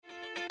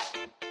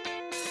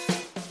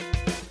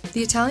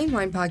The Italian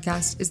Wine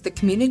Podcast is the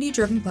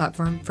community-driven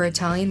platform for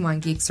Italian wine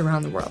geeks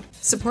around the world.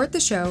 Support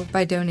the show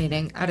by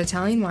donating at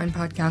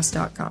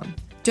ItalianWinepodcast.com.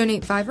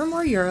 Donate €5 or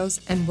more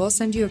and we'll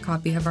send you a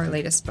copy of our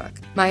latest book,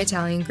 My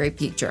Italian Grape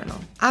Geek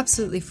Journal,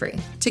 absolutely free.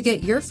 To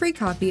get your free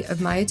copy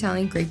of My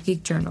Italian Grape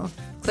Geek Journal,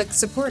 click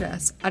Support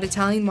Us at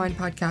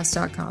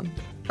ItalianWinepodcast.com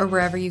or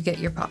wherever you get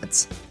your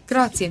pods.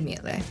 Grazie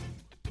mille.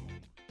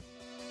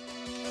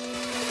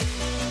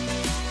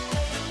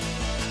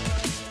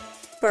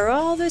 For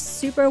all the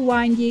super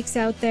wine geeks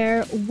out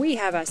there, we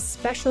have a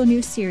special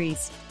new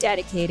series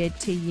dedicated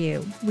to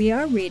you. We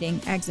are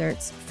reading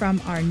excerpts from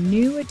our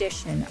new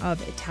edition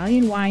of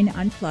Italian Wine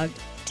Unplugged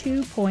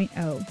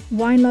 2.0.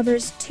 Wine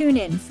lovers, tune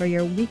in for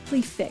your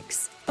weekly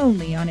fix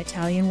only on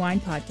Italian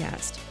Wine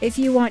Podcast. If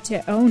you want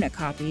to own a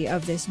copy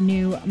of this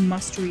new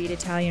must-read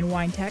Italian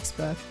wine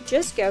textbook,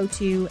 just go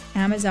to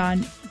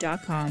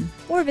Amazon.com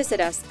or visit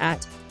us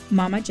at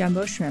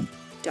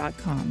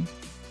mamajumboshrimp.com.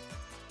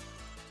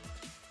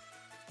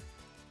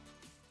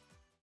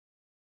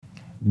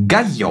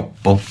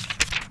 Gaioppo.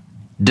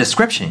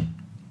 Description: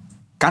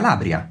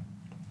 Calabria.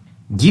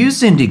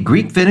 Used in the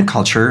Greek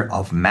viticulture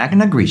of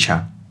Magna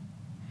Graecia.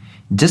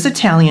 This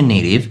Italian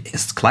native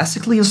is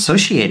classically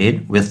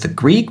associated with the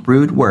Greek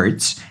root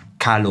words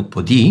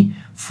kalopodi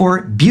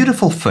for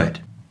beautiful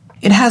food.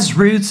 It has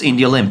roots in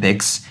the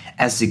Olympics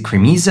as the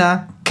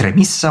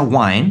cremissa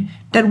wine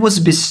that was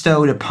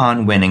bestowed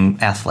upon winning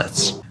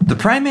athletes. The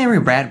primary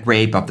red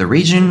grape of the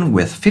region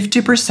with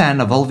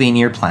 50% of all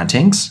vineyard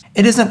plantings,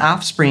 it is an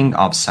offspring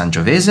of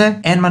Sangiovese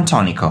and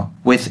Mantonico,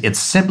 with its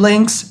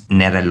siblings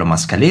Nerello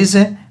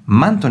Mascalese,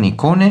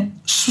 Mantonicone,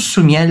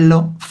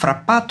 Sussumiello,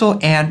 Frappato,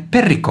 and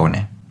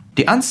Perricone.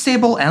 The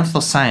unstable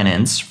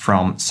anthocyanins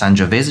from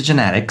Sangiovese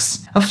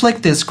genetics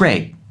afflict this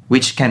grape,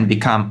 which can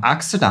become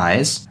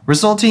oxidized,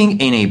 resulting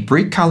in a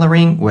brick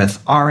coloring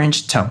with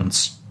orange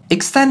tones.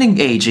 Extending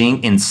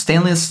aging in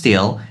stainless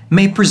steel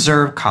may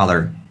preserve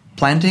color.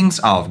 Plantings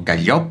of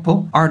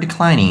Gaioppo are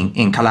declining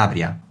in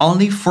Calabria.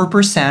 Only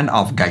 4%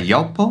 of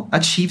Gaioppo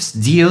achieves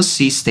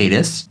DOC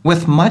status,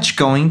 with much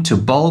going to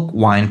bulk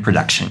wine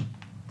production.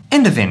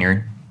 In the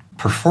vineyard,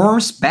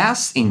 performs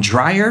best in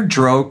drier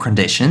drought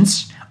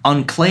conditions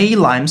on clay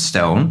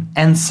limestone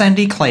and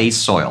sandy clay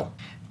soil.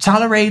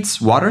 Tolerates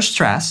water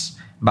stress,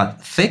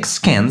 but thick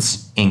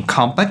skins in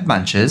compact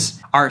bunches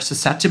are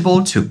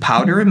susceptible to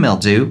powdery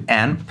mildew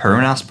and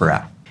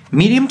peronospora.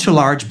 Medium to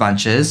large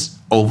bunches,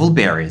 oval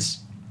berries.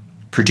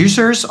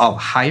 Producers of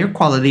higher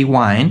quality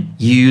wine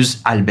use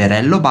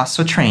alberello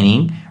basso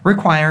training,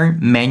 require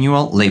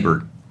manual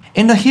labor.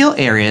 In the hill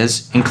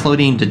areas,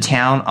 including the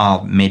town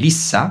of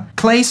Melissa,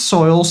 clay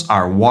soils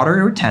are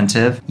water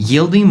retentive,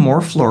 yielding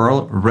more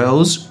floral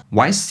rose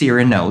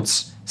Wisteria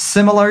notes,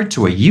 similar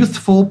to a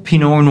youthful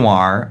Pinot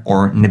Noir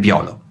or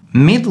Nebbiolo.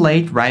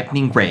 Mid-late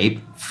ripening grape,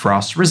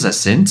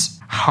 frost-resistant,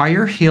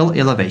 higher hill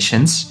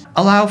elevations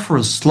allow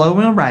for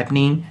slower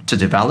ripening to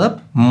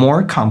develop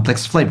more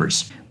complex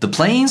flavors. The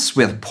plains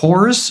with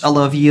porous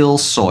alluvial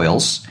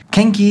soils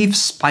can give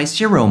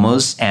spicy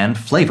aromas and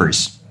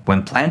flavors.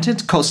 When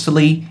planted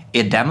coastally,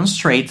 it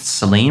demonstrates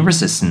saline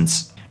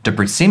resistance. The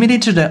proximity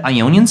to the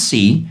Ionian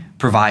Sea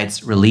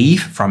provides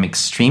relief from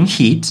extreme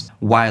heat,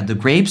 while the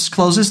grapes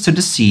closest to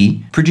the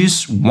sea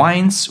produce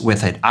wines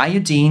with an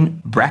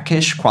iodine,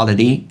 brackish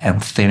quality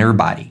and thinner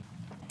body.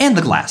 In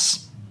the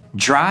glass,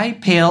 dry,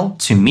 pale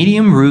to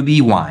medium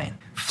ruby wine.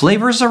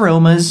 Flavors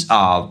aromas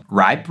of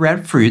ripe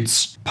red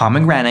fruits,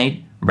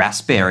 pomegranate,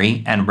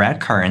 raspberry, and red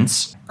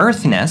currants,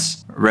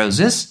 earthiness,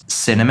 roses,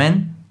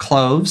 cinnamon,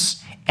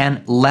 cloves,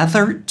 and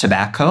leather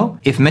tobacco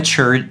if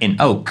matured in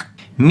oak.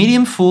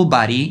 Medium full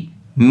body,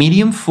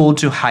 medium full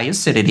to high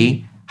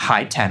acidity,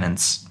 high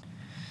tannins.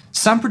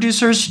 Some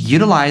producers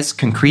utilize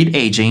concrete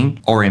aging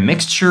or a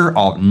mixture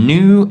of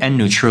new and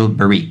neutral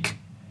barrique.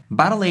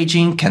 Bottle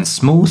aging can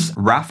smooth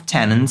rough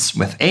tannins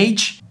with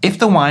age if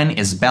the wine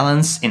is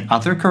balanced in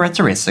other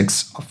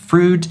characteristics of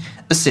fruit,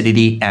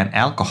 acidity, and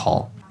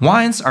alcohol.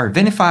 Wines are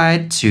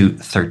vinified to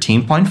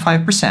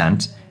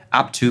 13.5%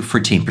 up to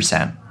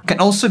 14%. Can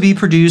also be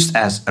produced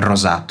as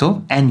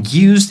rosato and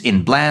used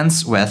in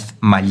blends with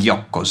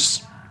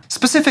maglioccos.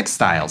 Specific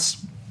styles: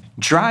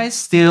 dry,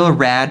 still,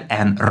 red,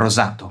 and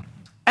rosato.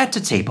 At the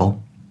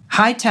table,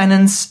 high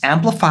tannins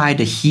amplify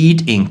the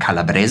heat in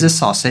calabrese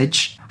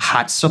sausage,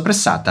 hot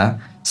soppressata,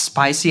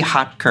 spicy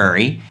hot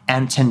curry,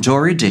 and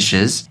tandoori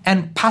dishes,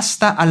 and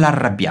pasta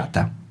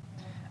all'arrabbiata.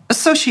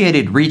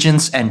 Associated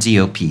regions and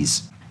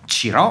DOPs: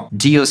 Cirò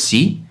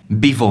DOC,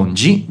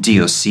 Bivongi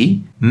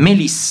DOC,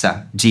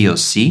 Melissa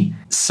DOC,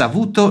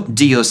 Savuto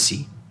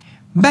DOC.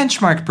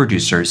 Benchmark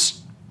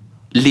producers: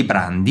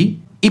 Librandi,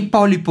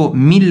 Ippolipo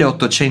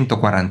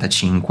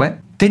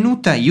 1845,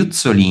 Tenuta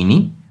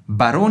Iuzzolini,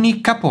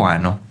 Baroni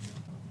Capuano.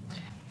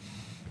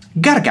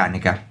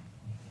 Garganega.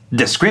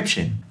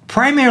 Description: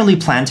 primarily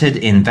planted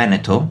in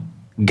Veneto,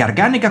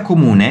 Garganega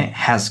comune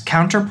has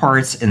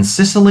counterparts in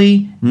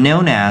Sicily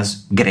known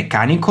as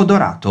Grecanico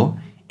Dorato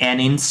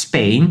and in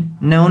Spain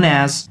known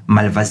as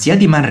Malvasia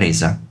di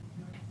Manresa.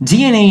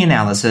 DNA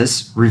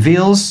analysis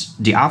reveals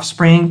the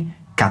offspring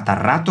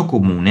Catarrato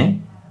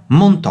comune,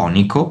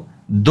 Montonico,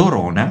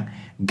 Dorona,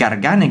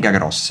 Garganega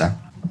grossa,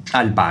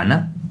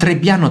 Albana,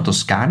 Trebbiano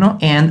toscano,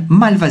 and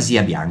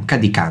Malvasia bianca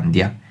di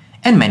Candia,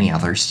 and many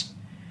others.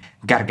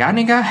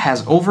 Garganega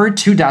has over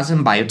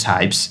 2,000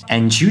 biotypes,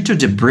 and due to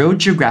the broad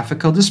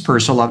geographical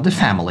dispersal of the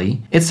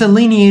family, it's a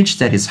lineage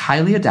that is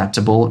highly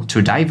adaptable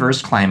to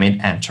diverse climate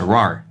and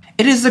terroir.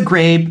 It is the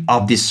grape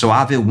of the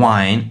Soave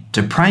wine,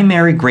 the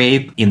primary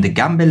grape in the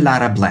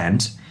Gambellara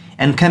blend,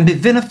 and can be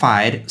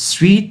vinified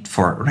sweet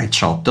for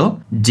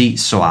Recioto, di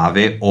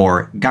Soave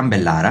or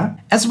Gambellara,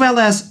 as well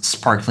as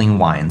sparkling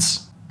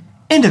wines.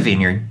 In the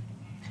vineyard,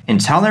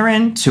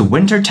 intolerant to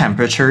winter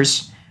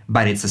temperatures,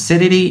 but its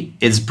acidity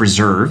is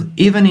preserved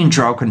even in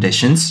drought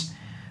conditions,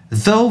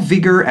 though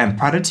vigor and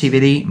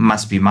productivity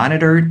must be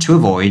monitored to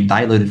avoid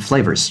diluted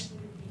flavors.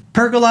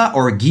 Pergola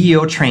or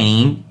Guillot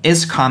training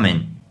is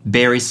common.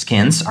 Berry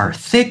skins are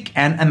thick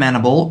and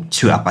amenable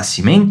to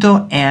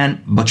appassimento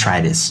and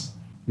botrytis.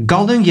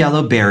 Golden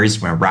yellow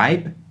berries when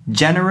ripe,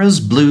 generous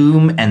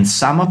bloom, and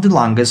some of the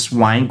longest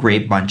wine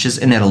grape bunches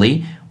in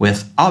Italy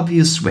with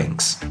obvious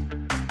wings.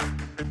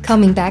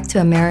 Coming back to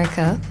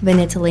America,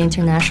 Vinitaly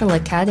International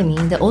Academy,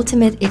 the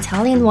ultimate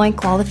Italian wine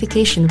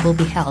qualification, will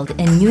be held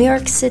in New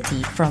York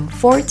City from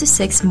 4 to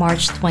 6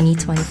 March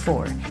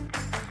 2024.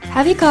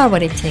 Have you got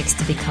what it takes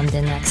to become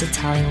the next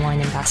Italian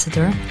wine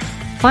ambassador?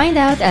 Find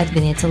out at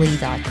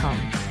vinitaly.com.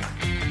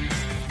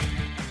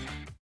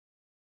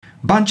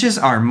 Bunches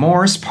are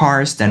more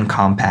sparse than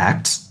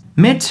compact.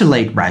 Mid to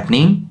late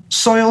ripening,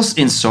 soils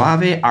in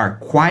Soave are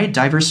quite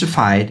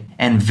diversified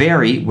and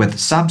vary with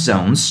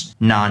subzones,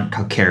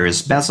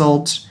 non-calcareous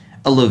basalt,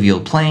 alluvial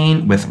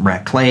plain with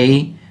red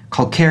clay,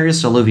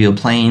 calcareous alluvial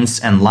plains,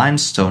 and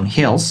limestone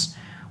hills,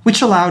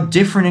 which allow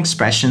different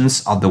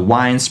expressions of the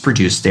wines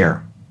produced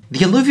there.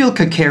 The alluvial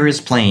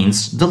calcareous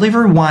plains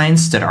deliver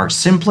wines that are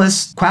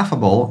simplest,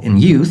 quaffable in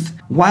youth,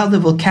 while the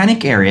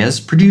volcanic areas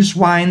produce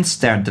wines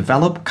that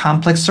develop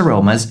complex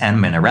aromas and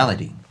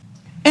minerality.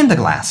 In the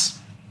glass,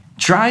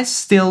 dry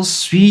still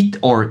sweet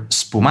or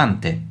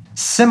spumante,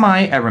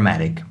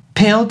 semi-aromatic,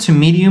 pale to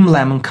medium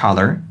lemon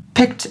color,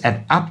 picked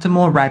at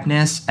optimal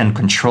ripeness and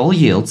control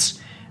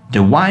yields,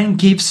 the wine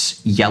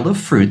gives yellow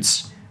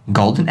fruits,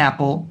 golden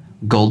apple,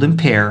 golden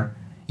pear,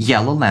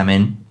 yellow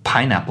lemon,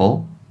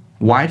 pineapple,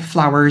 white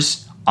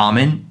flowers,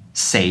 almond,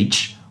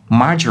 sage,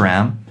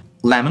 marjoram,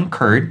 lemon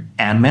curd,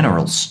 and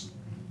minerals.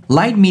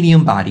 Light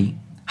medium body,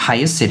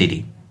 high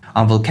acidity.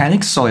 On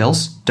volcanic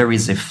soils, there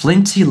is a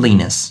flinty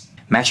leanness.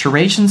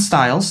 Maturation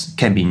styles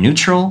can be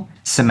neutral,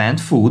 cement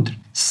food,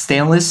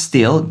 stainless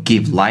steel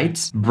give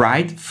light,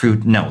 bright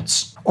fruit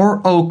notes,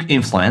 or oak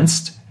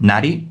influenced,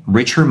 nutty,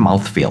 richer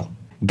mouthfeel.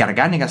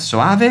 Garganega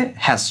Soave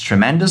has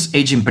tremendous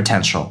aging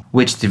potential,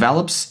 which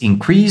develops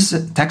increased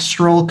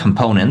textural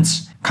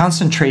components,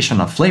 concentration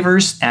of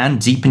flavors, and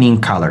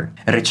deepening color.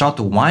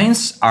 Recioto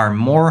wines are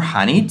more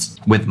honeyed,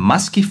 with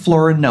musky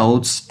floral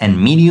notes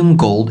and medium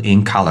gold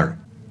in color.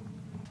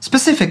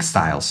 Specific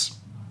styles: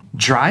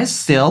 dry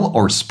still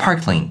or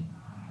sparkling,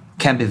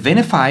 can be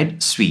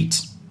vinified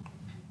sweet.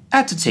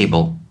 At the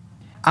table,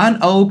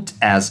 unoaked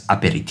as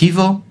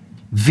aperitivo,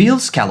 veal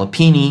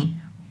scallopini,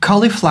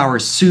 cauliflower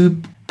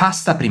soup,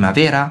 pasta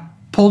primavera,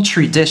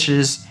 poultry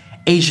dishes,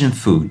 Asian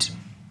food.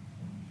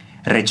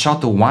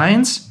 Recioto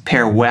wines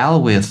pair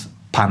well with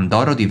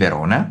Pandoro di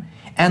Verona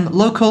and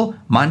local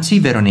Monte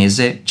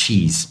Veronese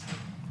cheese.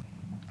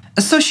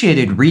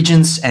 Associated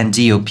regions and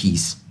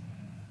DOPs: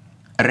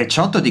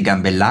 Recioto di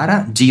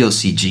Gambellara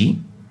DOCG,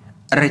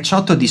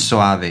 Recioto di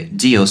Soave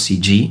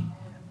DOCG,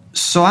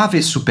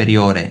 Soave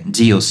Superiore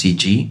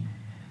DOCG,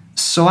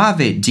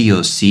 Soave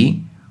DOC,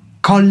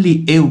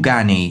 Colli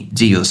Euganei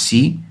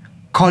DOC,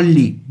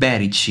 Colli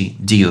Berici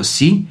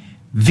DOC,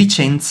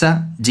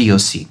 Vicenza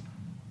DOC.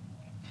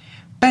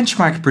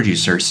 Benchmark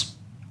producers: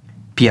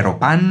 Piero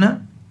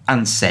Panna,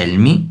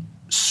 Anselmi,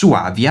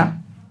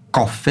 Suavia,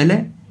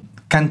 Coffele,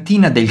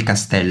 Cantina del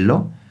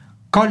Castello,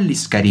 Colli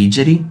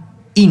Scarigeri,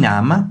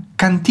 Inama,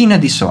 Cantina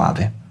di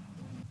Soave.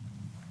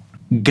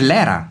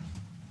 Glera.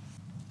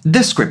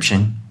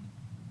 Description: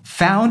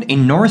 found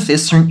in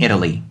northeastern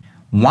Italy.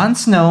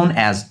 Once known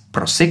as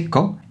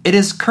Prosecco, it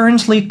is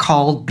currently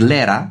called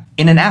Glera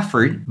in an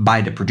effort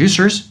by the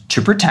producers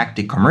to protect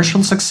the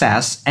commercial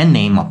success and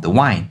name of the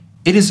wine.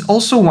 It is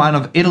also one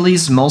of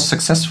Italy's most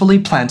successfully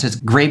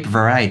planted grape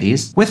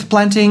varieties, with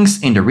plantings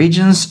in the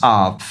regions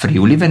of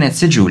Friuli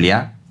Venezia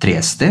Giulia,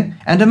 Trieste,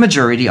 and the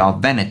majority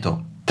of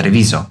Veneto,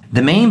 Treviso.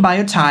 The main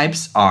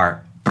biotypes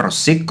are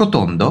Prosecco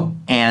Tondo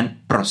and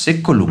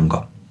Prosecco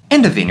Lungo.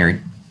 In the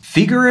vineyard,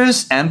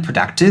 vigorous and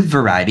productive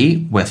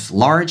variety with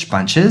large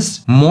bunches,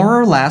 more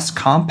or less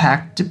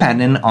compact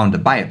depending on the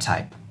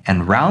biotype,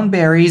 and round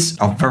berries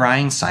of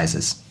varying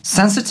sizes.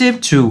 Sensitive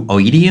to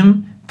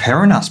oidium,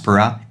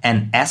 peronospora,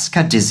 and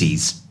Esca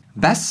disease.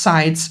 Best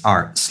sites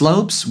are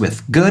slopes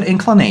with good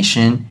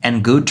inclination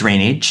and good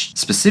drainage,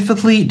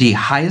 specifically the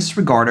highest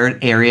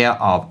regarded area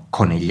of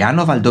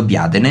Conegliano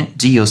Valdobbiadene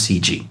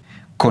DOCG.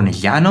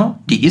 Conegliano,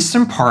 the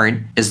eastern part,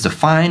 is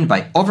defined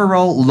by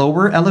overall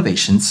lower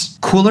elevations,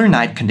 cooler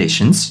night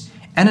conditions,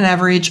 and an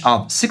average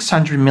of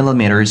 600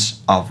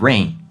 millimeters of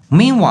rain.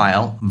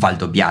 Meanwhile,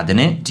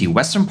 Valdobbiadene, the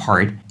western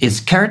part,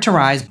 is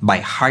characterized by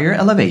higher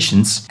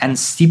elevations and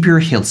steeper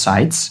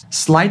hillsides,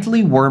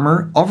 slightly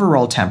warmer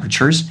overall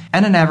temperatures,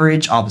 and an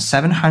average of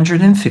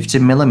 750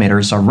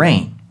 millimeters of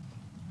rain.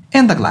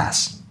 And the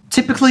glass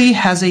typically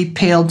has a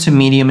pale to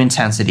medium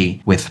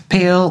intensity with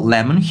pale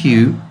lemon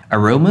hue.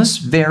 Aromas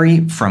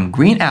vary from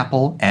green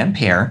apple and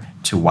pear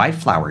to white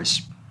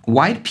flowers.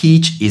 White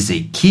peach is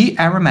a key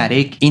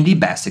aromatic in the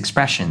best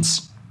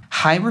expressions.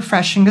 High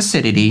refreshing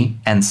acidity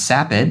and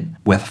sapid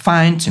with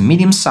fine to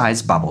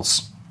medium-sized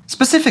bubbles.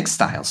 Specific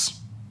styles.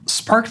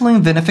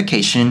 Sparkling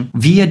vinification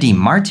via the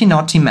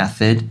Martinotti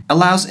method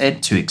allows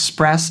it to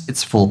express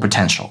its full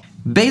potential.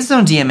 Based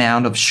on the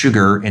amount of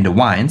sugar in the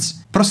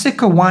wines,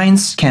 Prosecco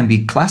wines can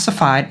be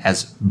classified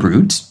as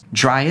brut,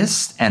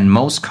 driest and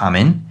most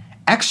common,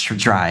 extra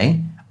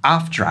dry,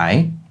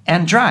 off-dry,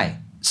 and dry,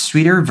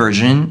 sweeter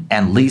version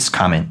and least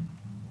common.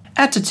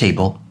 At the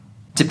table,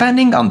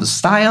 depending on the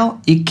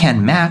style, it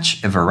can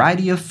match a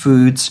variety of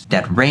foods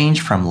that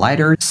range from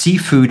lighter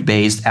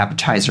seafood-based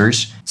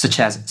appetizers such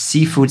as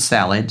seafood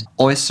salad,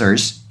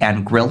 oysters,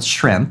 and grilled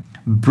shrimp,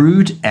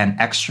 brewed and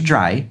extra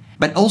dry,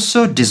 but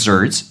also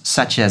desserts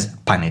such as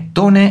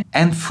panettone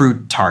and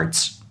fruit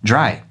tarts,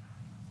 dry.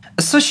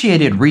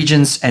 Associated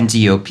regions and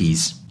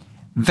DOPs.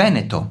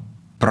 Veneto,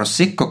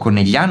 Prosecco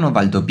Conegliano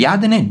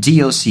Valdobbiadene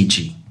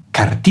DOCG.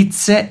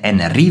 Cartizze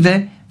and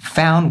Rive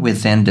found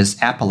within this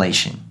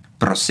appellation.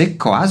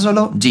 Prosecco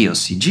Asolo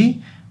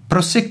DOCG,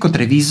 Prosecco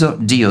Treviso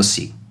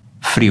DOC.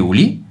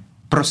 Friuli,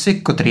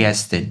 Prosecco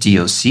Trieste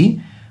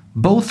DOC,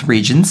 both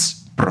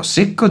regions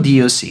Prosecco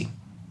DOC.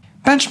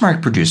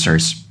 Benchmark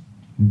producers: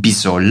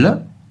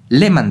 Bisol,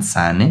 Le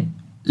Manzane,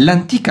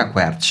 L'Antica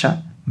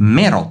Quercia,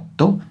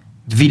 Merotto,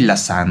 Villa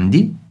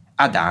Sandi,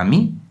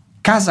 Adami,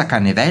 Casa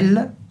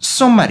Canevelle,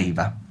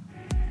 Sommariva.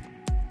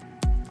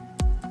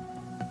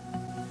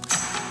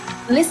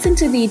 Listen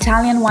to the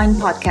Italian Wine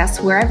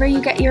Podcast wherever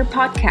you get your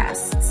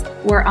podcasts.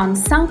 We're on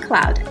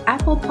SoundCloud,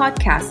 Apple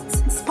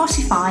Podcasts,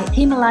 Spotify,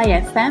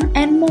 Himalaya FM,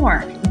 and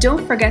more.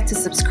 Don't forget to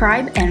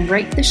subscribe and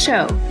rate the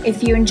show.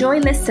 If you enjoy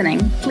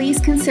listening, please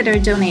consider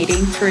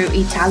donating through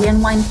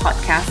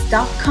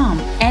ItalianWinePodcast.com.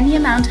 Any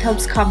amount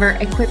helps cover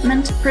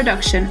equipment,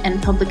 production,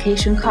 and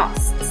publication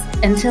costs.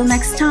 Until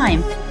next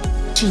time,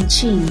 cin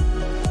cin.